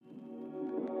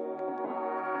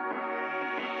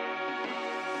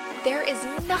There is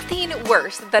nothing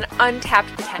worse than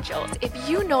untapped potentials. If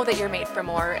you know that you're made for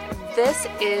more, this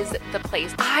is the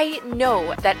place. I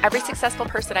know that every successful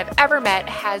person I've ever met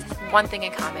has one thing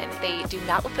in common. They do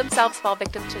not let themselves fall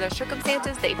victim to their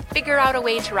circumstances. They figure out a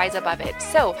way to rise above it.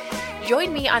 So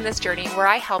join me on this journey where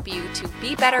I help you to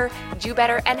be better, do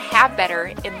better, and have better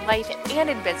in life and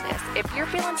in business. If you're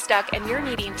feeling stuck and you're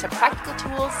needing some practical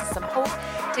tools, some hope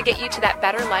to get you to that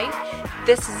better life,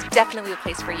 this is definitely the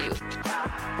place for you.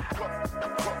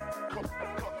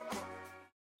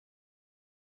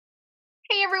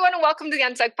 Hey everyone, and welcome to the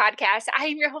Unstuck Podcast. I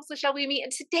am your host, Michelle Weemy,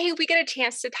 and today we get a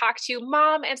chance to talk to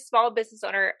mom and small business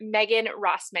owner, Megan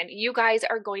Rosman. You guys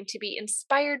are going to be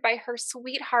inspired by her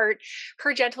sweet heart,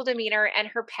 her gentle demeanor, and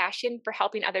her passion for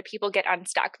helping other people get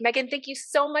unstuck. Megan, thank you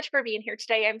so much for being here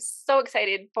today. I'm so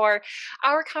excited for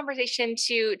our conversation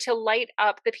to light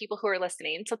up the people who are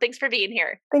listening. So thanks for being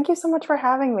here. Thank you so much for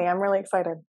having me. I'm really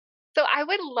excited. So I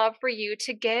would love for you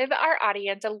to give our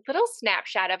audience a little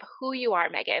snapshot of who you are,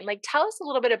 Megan. Like, tell us a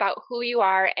little bit about who you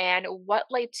are and what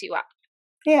lights you up.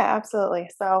 Yeah, absolutely.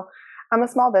 So I'm a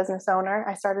small business owner.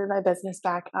 I started my business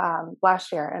back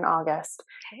last year in August,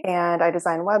 Okay. and I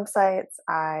design websites.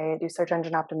 I do search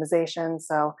engine optimization.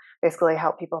 So basically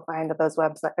help people find those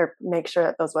websites or make sure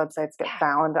that those websites get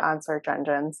found on search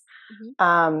engines.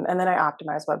 And then I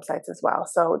optimize websites as well.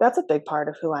 So that's a big part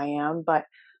of who I am. But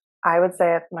I would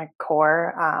say at my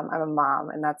core, I'm a mom,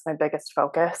 and that's my biggest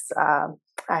focus. I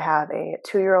have a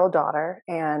 2-year-old daughter,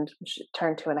 and she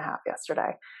turned 2.5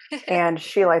 yesterday, and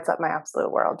she lights up my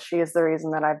absolute world. She is the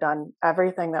reason that I've done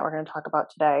everything that we're going to talk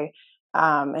about today,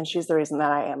 and she's the reason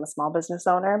that I am a small business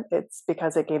owner. It's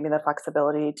because it gave me the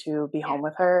flexibility to be home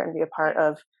with her and be a part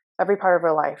of every part of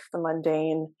her life, the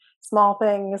mundane, small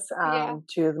things to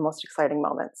the most exciting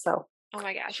moments. So Oh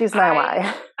my gosh. she's my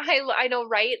why. I know,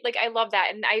 right? Like, I love that.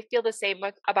 And I feel the same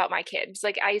about my kids.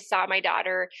 Like, I saw my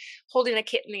daughter holding a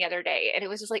kitten the other day, and it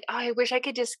was just like, oh, I wish I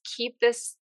could just keep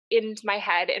this in my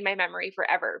head, in my memory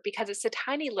forever, because it's the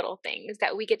tiny little things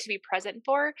that we get to be present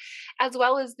for, as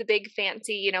well as the big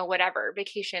fancy, whatever,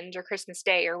 vacations or Christmas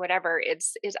Day or whatever.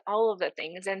 Is all of the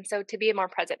things. And so to be a more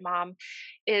present mom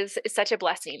is such a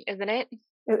blessing, isn't it?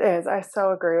 It is. I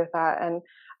so agree with that. And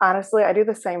honestly, I do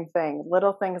the same thing.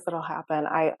 Little things that'll happen.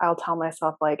 I'll tell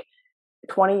myself like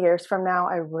 20 years from now,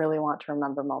 I really want to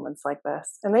remember moments like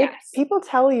this. And Yes. people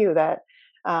tell you that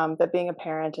that being a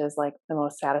parent is like the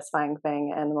most satisfying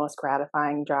thing and the most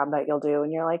gratifying job that you'll do.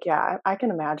 And you're like, yeah, I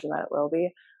can imagine that it will be.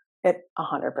 It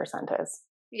 100% is.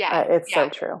 Yeah. It's Yeah. so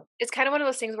true. It's kind of one of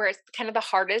those things where it's kind of the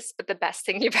hardest, but the best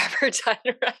thing you've ever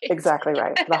done, right? Exactly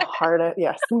right. The hardest,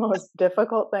 yes, the most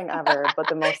difficult thing ever, but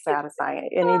the most satisfying.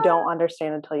 And you don't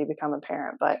understand until you become a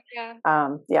parent. But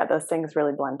Yeah. yeah, those things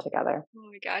really blend together.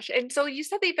 Oh my gosh. And so you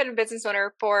said that you've been a business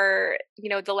owner for,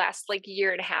 the last like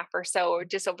year and a half or so, or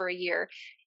just over a year.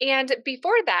 And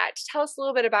before that, tell us a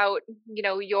little bit about,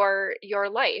 your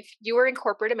life. You were in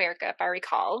corporate America, if I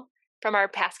recall, from our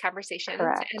past conversations.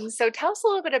 Correct. And so tell us a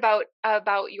little bit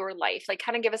about your life. Like,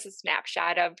 kind of give us a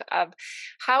snapshot of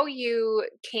how you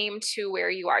came to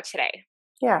where you are today.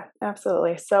 Yeah,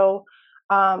 absolutely. So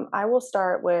I will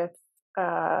start with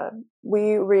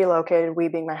we relocated, we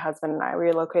being my husband and I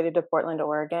relocated to Portland,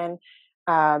 Oregon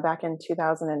back in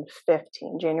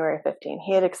 2015, January 15.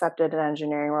 He had accepted an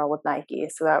engineering role with Nike.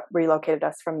 So that relocated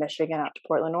us from Michigan out to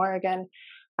Portland, Oregon.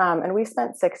 And we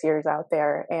spent 6 years out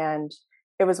there, and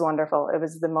it was wonderful. It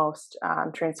was the most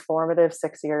transformative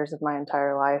 6 years of my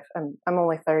entire life. I'm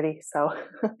only 30, so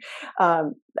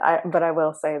but I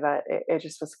will say that it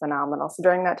just was phenomenal. So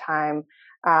during that time,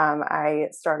 I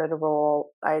started a role.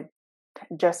 I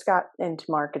just got into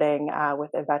marketing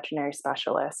with a veterinary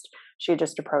specialist. She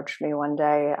just approached me one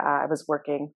day. I was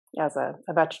working as a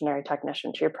veterinary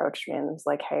technician. She approached me and was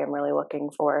like, "Hey, I'm really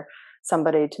looking for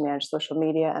somebody to manage social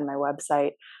media and my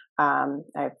website.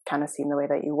 I've kind of seen the way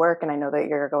that you work, and I know that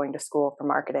you're going to school for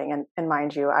marketing." And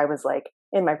mind you, I was like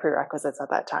in my prerequisites at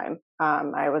that time.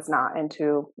 I was not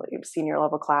into senior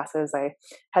level classes. I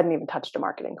hadn't even touched a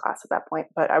marketing class at that point,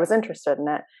 but I was interested in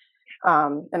it.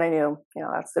 And I knew,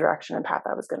 that's the direction and path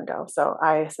I was going to go. So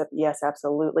I said yes,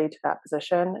 absolutely, to that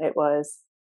position. It was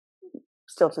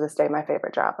still to this day my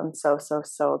favorite job. I'm so, so,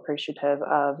 so appreciative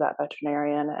of that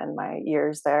veterinarian and my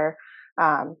years there.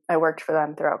 I worked for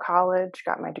them throughout college,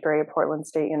 got my degree at Portland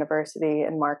State University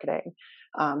in marketing.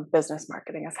 Business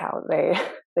marketing is how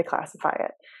they classify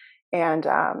it. And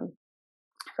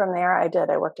from there,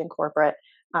 I worked in corporate.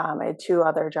 I had 2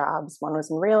 other jobs. One was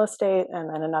in real estate,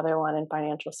 and then another one in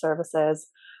financial services.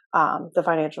 The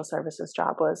financial services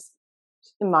job was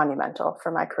monumental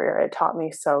for my career. It taught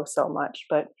me so, so much.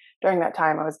 But during that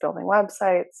time, I was building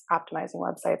websites, optimizing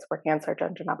websites, working on search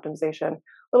engine optimization, a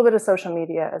little bit of social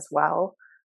media as well.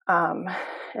 Um,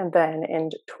 and then in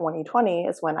 2020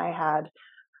 is when I had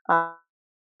uh,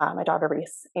 my daughter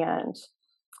Reese, and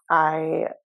I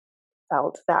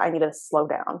felt that I needed to slow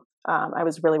down. I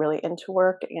was really, really into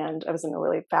work, and I was in a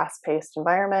really fast paced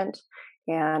environment.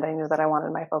 And I knew that I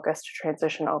wanted my focus to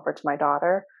transition over to my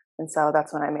daughter. And so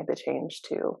that's when I made the change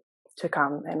to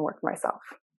come and work for myself.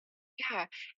 Yeah.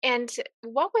 And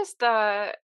what was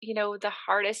the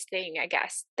hardest thing, I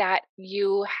guess, that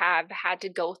you have had to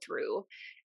go through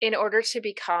in order to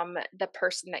become the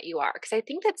person that you are? Because I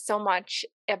think that so much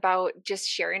about just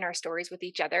sharing our stories with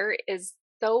each other is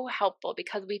so helpful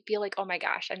because we feel like, oh my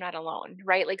gosh, I'm not alone,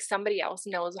 right? Like somebody else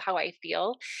knows how I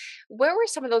feel. Where were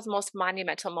some of those most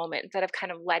monumental moments that have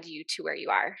kind of led you to where you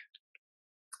are?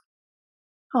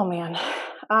 Oh man.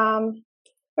 Um,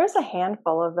 there's a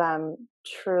handful of them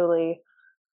truly.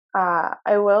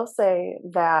 I will say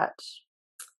that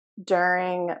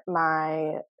during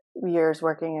my years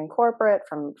working in corporate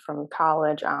from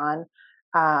college on,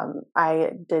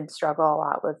 I did struggle a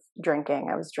lot with drinking.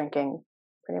 I was drinking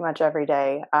pretty much every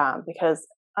day because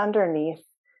underneath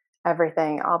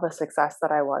everything, all the success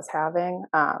that I was having,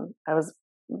 I was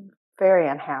very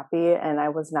unhappy, and I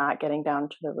was not getting down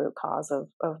to the root cause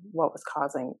of what was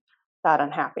causing that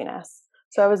unhappiness.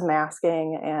 So I was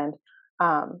masking,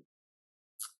 um,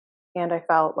 and I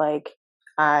felt like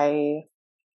I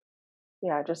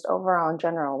yeah, just overall in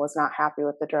general was not happy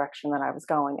with the direction that I was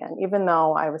going in, even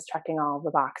though I was checking all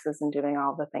the boxes and doing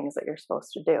all the things that you're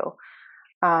supposed to do.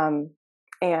 Um,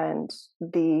 and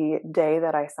the day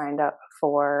that I signed up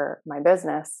for my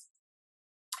business,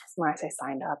 when I say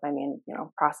signed up, I mean,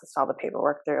 processed all the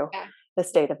paperwork through Yeah. the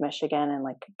state of Michigan and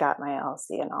like got my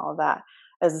LLC and all of that,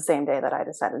 is the same day that I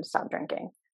decided to stop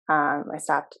drinking. I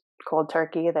stopped cold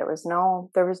turkey. There was no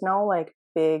like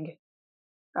big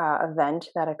event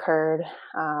that occurred,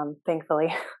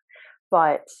 thankfully.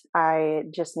 But I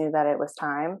just knew that it was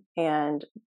time, and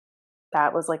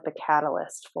that was like the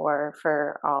catalyst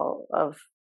for all of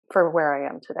for where I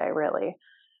am today. Really,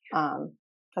 um,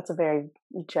 that's a very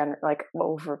general like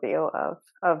overview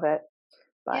of it,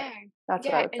 but Yeah. that's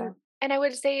what I Yeah. would say. And I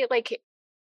would say like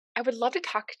I would love to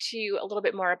talk to you a little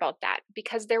bit more about that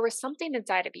because there was something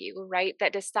inside of you, right,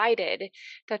 that decided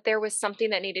that there was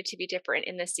something that needed to be different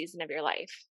in this season of your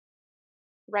life,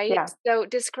 right? Yeah, So,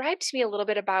 describe to me a little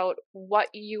bit about what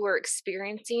you were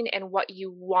experiencing and what you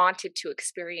wanted to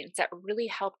experience that really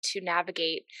helped to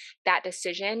navigate that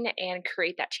decision and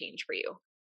create that change for you.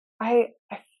 I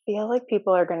feel like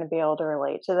people are going to be able to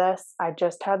relate to this. I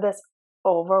just had this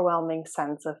overwhelming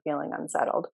sense of feeling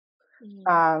unsettled. Mhm.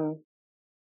 Um,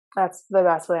 That's the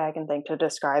best way I can think to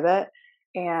describe it.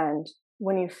 And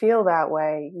when you feel that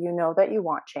way, you know that you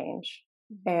want change,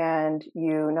 Mhm. and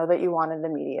you know that you want it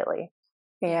immediately.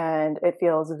 Yeah. And it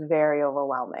feels very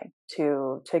overwhelming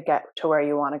to get to where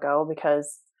you want to go,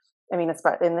 because I mean, it's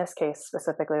but in this case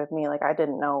specifically with me, like I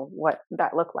didn't know what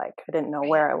that looked like. I didn't know Right.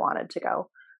 where I wanted to go.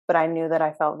 But I knew that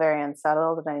I felt very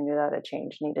unsettled, and I knew that a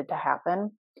change needed to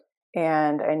happen.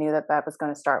 And I knew that that was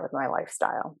going to start with my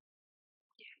lifestyle.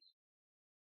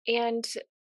 And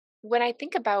when I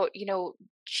think about,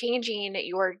 changing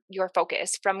your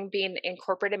focus from being in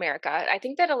corporate America, I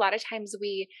think that a lot of times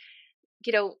we,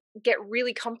 get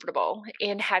really comfortable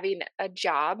in having a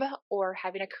job or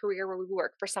having a career where we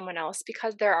work for someone else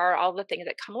because there are all the things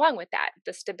that come along with that.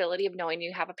 The stability of knowing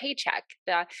you have a paycheck,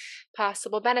 the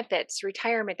possible benefits,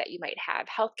 retirement that you might have,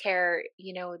 healthcare,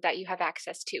 that you have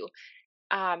access to,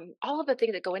 all of the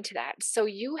things that go into that. So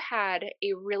you had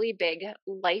a really big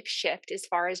life shift as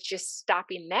far as just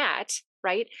stopping that,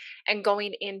 right? And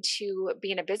going into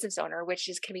being a business owner, which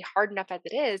is can be hard enough as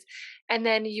it is. And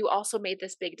then you also made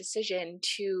this big decision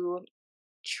to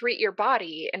treat your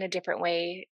body in a different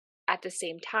way at the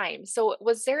same time. So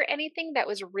was there anything that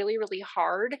was really, really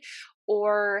hard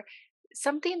or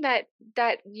something that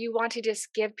you want to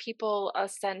just give people a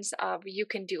sense of you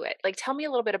can do it? Like tell me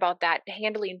a little bit about that,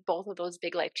 handling both of those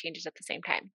big life changes at the same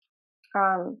time.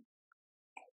 Um,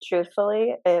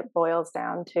 Truthfully, it boils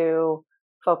down to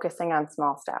focusing on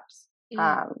small steps.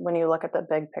 Mm, When you look at the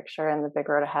big picture and the big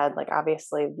road ahead, like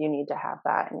obviously you need to have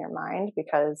that in your mind,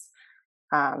 because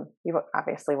you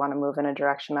obviously want to move in a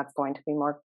direction that's going to be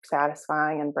more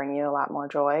satisfying and bring you a lot more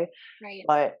joy. right.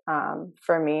 But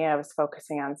for me, I was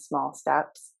focusing on small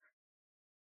steps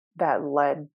that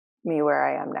led me where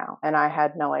I am now. And I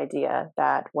had no idea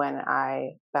that when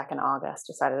I, back in August,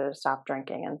 decided to stop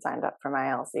drinking and signed up for my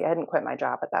LC, I hadn't quit my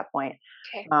job at that point,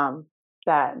 Okay.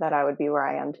 that I would be where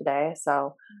I am today.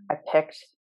 So Mm, I picked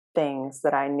things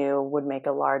that I knew would make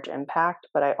a large impact,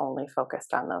 but I only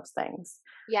focused on those things.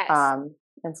 Yes.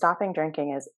 And stopping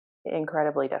drinking is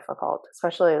incredibly difficult,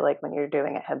 especially like when you're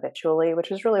doing it habitually,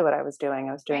 which is really what I was doing.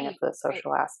 I was doing it Right. for the Right.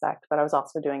 social aspect, but I was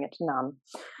also doing it to numb.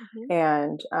 Hmm.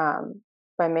 And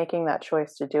by making that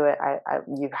choice to do it,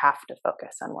 you have to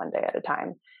focus on one day at a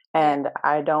time. Yeah. And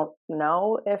I don't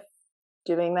know if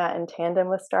doing that in tandem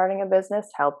with starting a business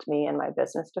helped me in my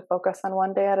business to focus on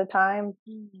one day at a time.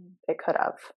 Mhm. It could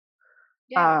have.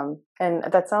 Yeah. And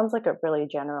that sounds like a really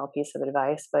general piece of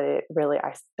advice, but it really,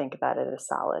 I think that it is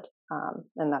solid.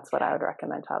 And that's what I Yeah. would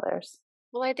recommend to others.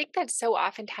 Well, I think that so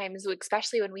oftentimes,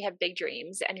 especially when we have big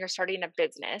dreams and you're starting a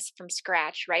business from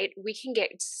scratch, right? We can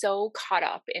get so caught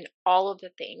up in all of the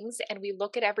things and we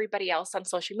look at everybody else on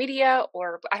social media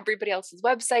or everybody else's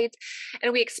websites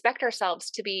and we expect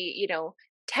ourselves to be,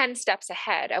 10 steps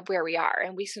ahead of where we are.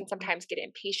 And we can Mhm. sometimes get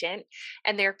impatient.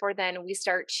 And therefore, then we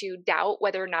start to doubt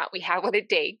whether or not we have what it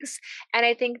takes. And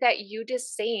I think that you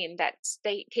just saying that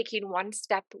taking one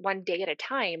step, one day at a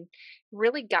time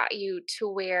really got you to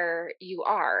where you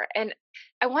are. And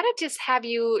I want to just have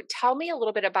you tell me a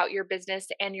little bit about your business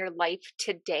and your life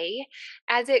today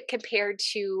as it compared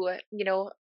to,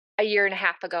 a year and a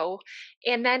half ago.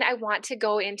 And then I want to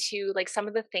go into like some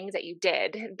of the things that you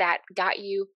did that got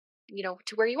you,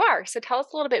 to where you are. So tell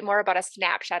us a little bit more about a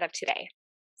snapshot of today.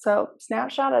 So,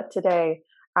 snapshot of today,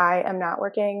 I am not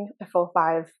working a full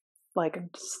five, like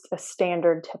just a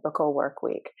standard typical work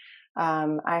week.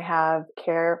 I have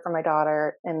care for my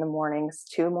daughter in the mornings,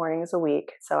 2 mornings a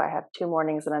week. So I have 2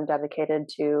 mornings that I'm dedicated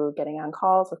to getting on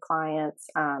calls with clients,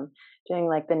 doing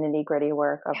like the nitty gritty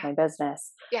work of Yeah. my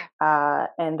business. Yeah.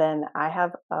 And then I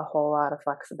have a whole lot of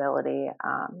flexibility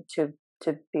to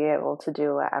be able to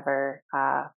do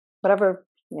whatever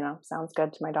sounds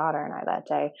good to my daughter and I that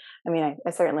day. I mean, I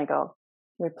certainly go,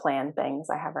 we plan things.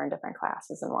 I have her in different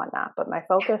classes and whatnot, but my Yeah.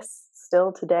 focus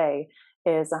still today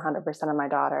is 100% of my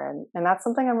daughter. And that's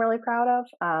something I'm really proud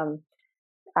of.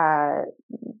 Uh,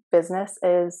 Business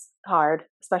is hard,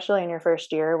 especially in your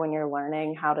first year when you're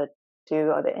learning how to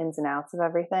do all the ins and outs of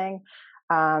everything.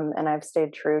 And I've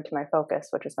stayed true to my focus,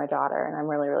 which is my daughter. And I'm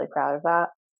really, really proud of that.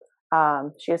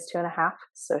 She is 2.5,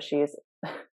 so she's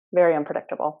very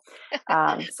unpredictable.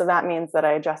 So that means that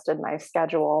I adjusted my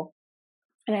schedule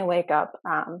and I wake up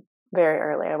very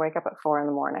early. I wake up at 4 in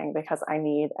the morning because I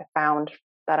found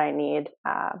that I need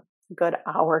a good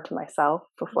hour to myself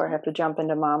before I Mhm. have to jump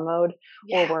into mom mode or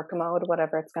Yeah. work mode,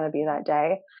 whatever it's going to be that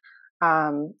day.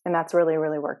 And that's really,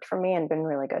 really worked for me and been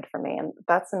really good for me. And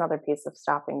that's another piece of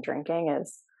stopping drinking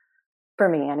is for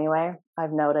me anyway.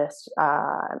 I've noticed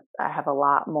I have a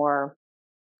lot more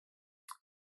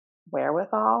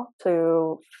wherewithal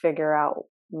to figure out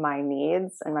my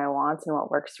needs and my wants and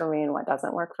what works for me and what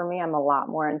doesn't work for me. I'm a lot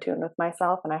more in tune with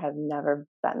myself, and I have never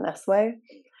been this way.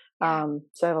 Yeah.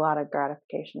 So I have a lot of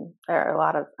gratification, or a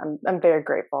lot of. I'm very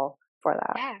grateful for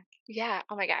that. Yeah. Yeah.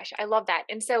 Oh my gosh. I love that.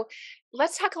 And so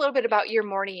let's talk a little bit about your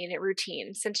morning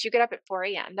routine since you get up at 4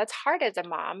 a.m. That's hard as a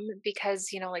mom because,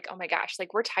 like, oh my gosh,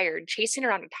 like we're tired. Chasing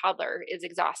around a toddler is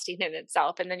exhausting in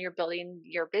itself. And then you're building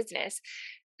your business.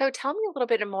 So tell me a little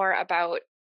bit more about,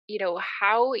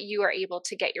 how you are able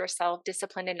to get yourself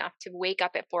disciplined enough to wake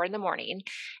up at 4 in the morning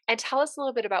and tell us a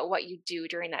little bit about what you do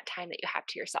during that time that you have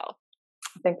to yourself.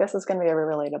 I think this is going to be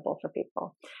relatable for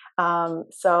people.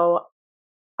 So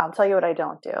I'll tell you what I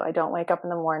don't do. I don't wake up in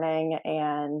the morning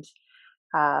and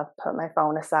put my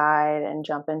phone aside and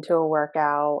jump into a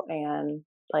workout and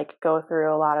like go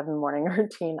through a lot of the morning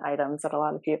routine items that a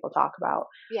lot of people talk about.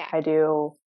 Yeah. I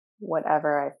do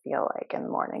whatever I feel like in the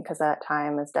morning because that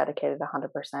time is dedicated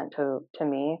 100% to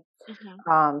me.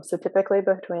 Hmm. So typically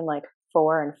between like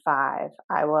 4 and 5,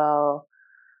 I will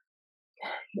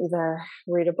either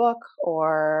read a book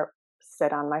or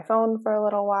sit on my phone for a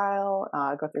little while.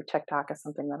 Go through TikTok is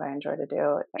something that I enjoy to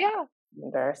do. Yeah. I'm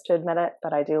embarrassed to admit it,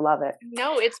 but I do love it.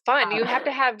 No, it's fun. You Um, have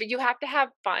to have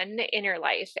fun in your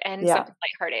life and yeah. something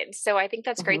lighthearted. So I think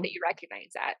that's great Mhm. that you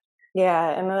recognize that. Yeah,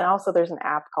 and then also there's an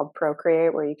app called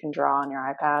Procreate where you can draw on your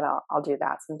iPad. I'll do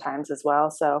that sometimes as well.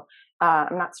 So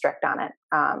I'm not strict on it.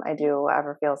 I do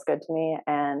whatever feels good to me,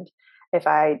 and if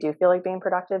I do feel like being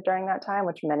productive during that time,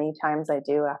 which many times I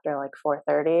do after like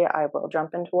 4:30, I will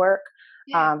jump into work.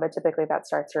 Yeah. But typically that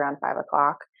starts around 5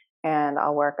 o'clock, and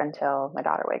I'll work until my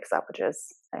daughter wakes up, which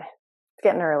is it's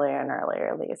getting earlier and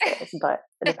earlier these days, but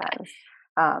it depends.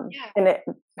 Yeah. And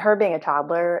her being a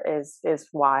toddler is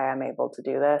why I'm able to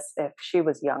do this. If she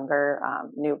was younger,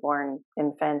 newborn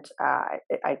infant,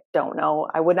 I don't know.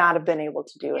 I would not have been able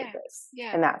to do it Yeah. this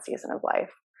Yeah. in that season of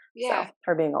life. So Yeah.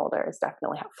 her being older is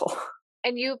definitely helpful.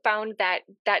 And you found that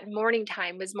that morning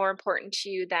time was more important to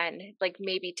you than like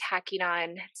maybe tacking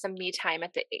on some me time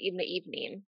in the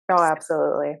evening. Oh, So,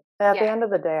 absolutely. At yeah. the end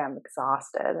of the day, I'm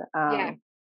exhausted. Yeah.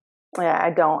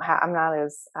 Yeah, I'm not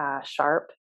as sharp,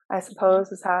 I Mhm.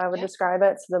 suppose, is how I would Yeah. describe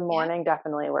it. So the Yeah. morning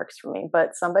definitely works for me,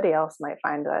 but somebody else might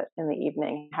find that in the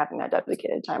evening, having that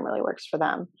dedicated time really works for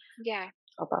them. Yeah.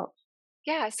 How about?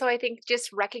 Yeah, so I think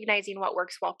just recognizing what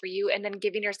works well for you and then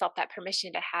giving yourself that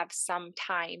permission to have some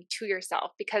time to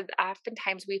yourself because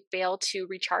oftentimes we fail to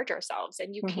recharge ourselves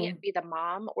and you can't Hmm. be the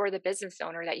mom or the business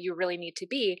owner that you really need to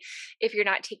be if you're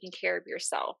not taking care of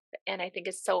yourself. And I think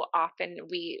it's so often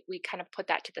we kind of put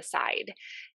that to the side.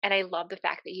 And I love the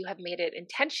fact that you have made it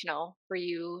intentional for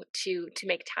you to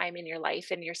make time in your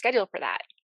life and your schedule for that.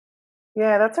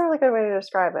 Yeah, that's a really good way to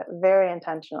describe it. Very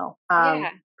intentional.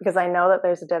 Yeah. Because I know that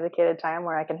there's a dedicated time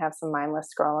where I can have some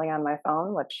mindless scrolling on my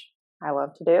phone, which I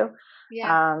love to do,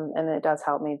 Yeah. and it does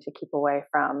help me to keep away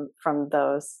from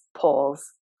those pulls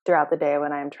throughout the day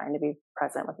when I am trying to be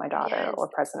present with my daughter Yes. or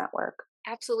present at work.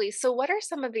 Absolutely. So, what are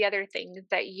some of the other things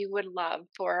that you would love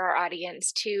for our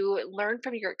audience to learn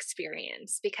from your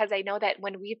experience? Because I know that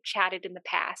when we've chatted in the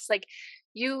past, like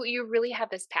you really have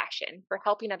this passion for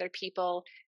helping other people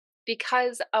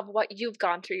because of what you've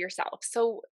gone through yourself.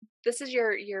 So, this is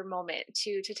your moment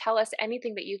to tell us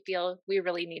anything that you feel we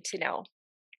really need to know.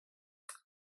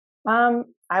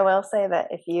 I will say that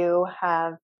if you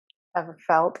have ever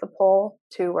felt the pull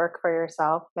to work for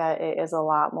yourself, that it is a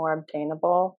lot more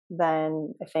obtainable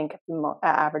than I think the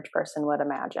average person would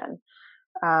imagine.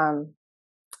 Um,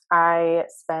 I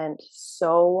spent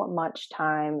so much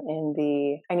time in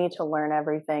the I need to learn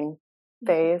everything Mhm.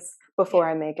 phase Yeah. before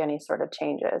I make any sort of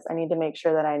changes. I need to make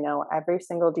sure that I know every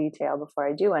single detail before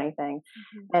I do anything.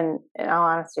 Mhm. And in all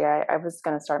honesty, I was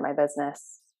going to start my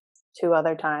business two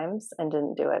other times and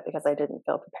didn't do it because I didn't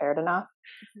feel prepared enough.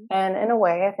 Mhm. And in a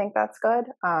way, I think that's good.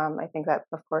 I think that,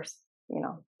 of course,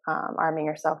 arming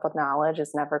yourself with knowledge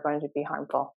is never going to be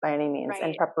harmful by any means, and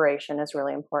Right. preparation is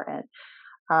really important.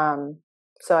 Um,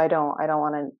 so I don't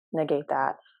want to negate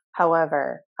that.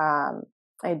 However,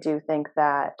 I do think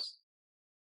that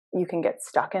you can get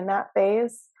stuck in that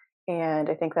phase, and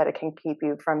I think that it can keep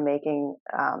you from making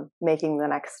the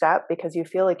next step because you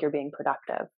feel like you're being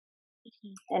productive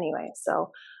Mhm. anyway.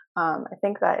 So I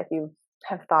think that if you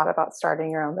have thought about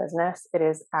starting your own business, it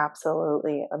is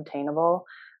absolutely obtainable.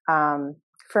 Um,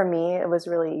 for me, it was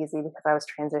really easy because I was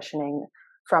transitioning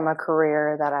from a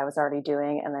career that I was already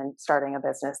doing and then starting a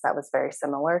business that was very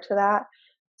similar to that.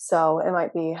 So it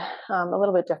might be a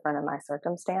little bit different in my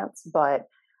circumstance, but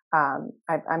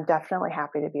I'm definitely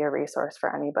happy to be a resource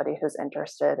for anybody who's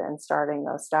interested in starting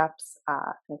those steps.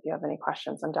 If you have any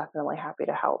questions, I'm definitely happy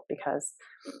to help because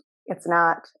it's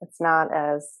not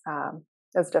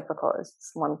as difficult as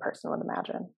one person would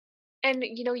imagine. And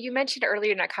you mentioned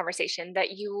earlier in that conversation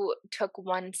that you took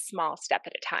one small step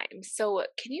at a time. So,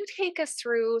 can you take us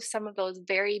through some of those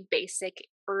very basic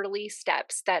early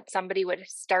steps that somebody would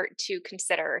start to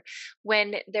consider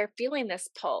when they're feeling this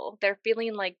pull? They're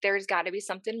feeling like there's got to be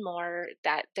something more,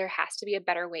 that there has to be a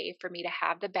better way for me to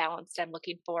have the balance I'm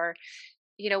looking for.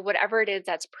 Whatever it is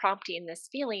that's prompting this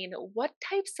feeling, what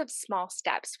types of small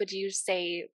steps would you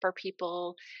say for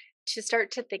people to start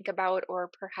to think about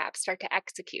or perhaps start to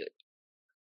execute?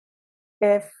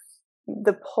 If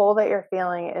the pull that you're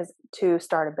feeling is to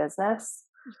start a business,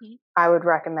 Mhm. I would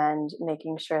recommend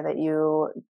making sure that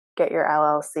you get your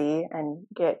LLC and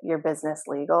get your business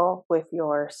legal with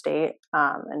your state,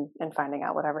 and finding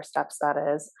out whatever steps that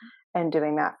is and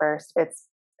doing that first. It's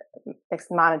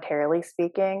monetarily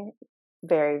speaking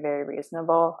very, very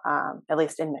reasonable. At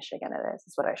least in Michigan, it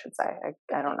is what I should say.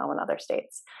 I don't Okay. know in other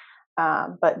states.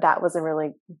 But that was a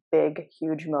really big,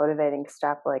 huge motivating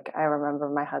step. Like I remember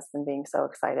my husband being so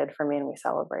excited for me, and we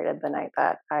celebrated the night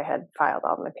that I had filed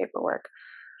all my paperwork.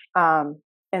 Um,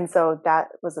 and so that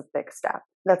was a big step.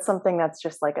 That's something that's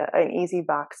just like an easy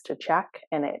box to check,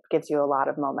 and it gives you a lot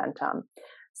of momentum.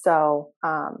 So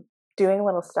doing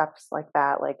little steps like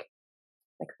that, like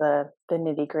the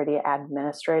nitty gritty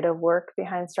administrative work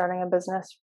behind starting a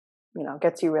business,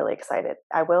 gets you really excited.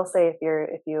 I will say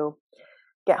if you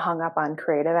get hung up on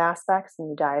creative aspects and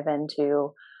you dive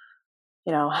into,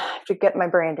 I have to get my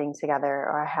branding together,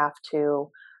 or I have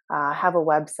to have a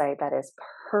website that is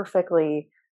perfectly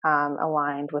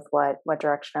aligned with what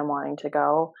direction I'm wanting to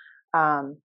go.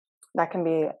 Um, that can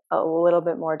be a little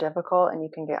bit more difficult, and you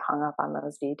can get hung up on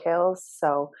those details.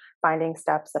 So finding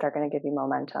steps that are going to give you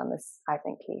momentum is, I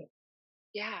think, key.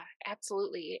 Yeah,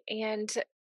 absolutely. And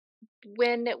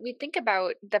when we think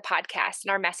about the podcast,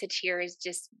 and our message here is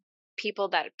just people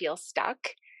that feel stuck,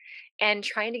 and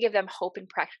trying to give them hope and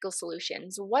practical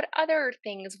solutions. What other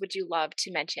things would you love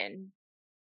to mention?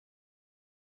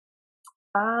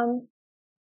 Um,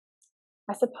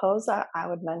 I suppose I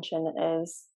would mention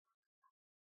is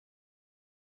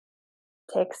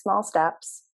take small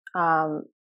steps.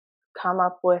 Come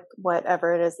up with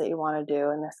whatever it is that you want to do.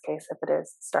 In this case, if it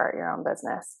is start your own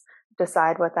business,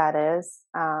 decide what that is,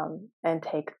 and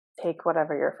take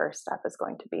whatever your first step is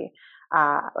going to be.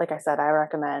 Like I said, I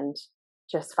recommend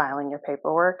just filing your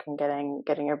paperwork and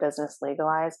getting your business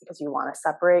legalized, because you want to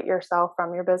separate yourself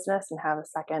from your business and have a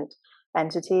second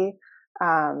entity.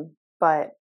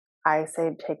 But I say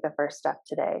take the first step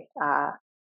today,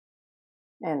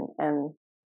 and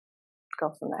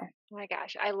go from there. Oh my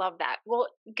gosh, I love that. Well,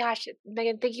 gosh,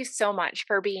 Megan, thank you so much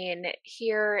for being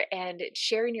here and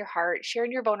sharing your heart,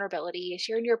 sharing your vulnerability,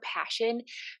 sharing your passion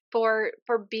for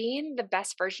being the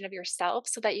best version of yourself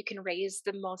so that you can raise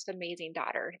the most amazing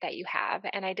daughter that you have.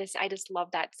 And I just love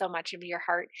that so much of your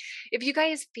heart. If you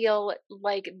guys feel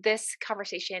like this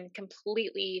conversation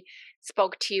completely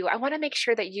spoke to you, I want to make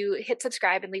sure that you hit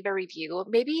subscribe and leave a review.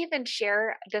 Maybe even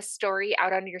share this story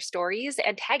out on your stories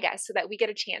and tag us so that we get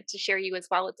a chance to share you as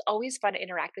well. It's always fun to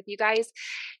interact with you guys.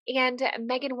 And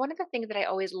Megan, one of the things that I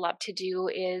always love to do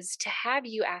is to have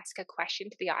you ask a question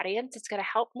to the audience. It's going to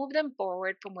help move them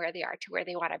forward from where they are to where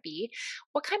they want to be.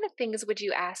 What kind of things would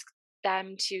you ask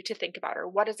them to think about, or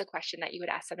what is a question that you would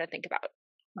ask them to think about?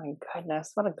 My goodness,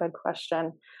 what a good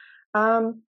question.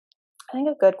 Um, I think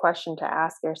a good question to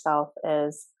ask yourself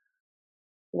is,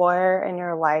 where in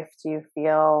your life do you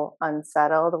feel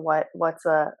unsettled? What's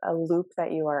a loop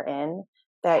that you are in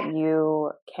that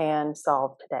you can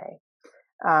solve today?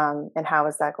 And how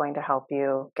is that going to help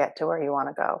you get to where you want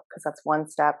to go? Because that's one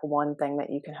step, one thing that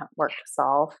you can work to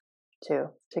solve to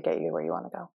get you where you want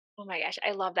to go. Oh my gosh,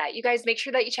 I love that. You guys make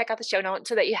sure that you check out the show notes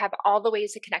so that you have all the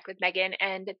ways to connect with Megan.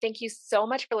 And thank you so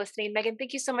much for listening. Megan,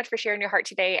 thank you so much for sharing your heart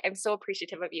today. I'm so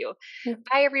appreciative of you. Mm.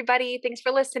 Bye, everybody. Thanks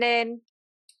for listening.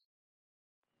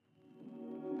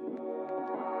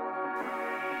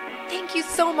 Thank you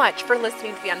so much for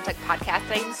listening to the Untucked podcast.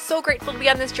 I'm so grateful to be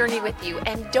on this journey with you.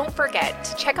 And don't forget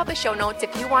to check out the show notes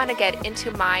if you want to get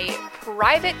into my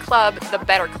private club, the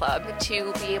Better Club,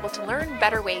 to be able to learn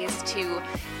better ways to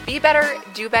be better,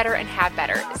 do better, and have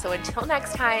better. So until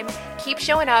next time, keep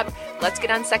showing up. Let's get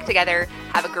unstuck together.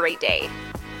 Have a great day.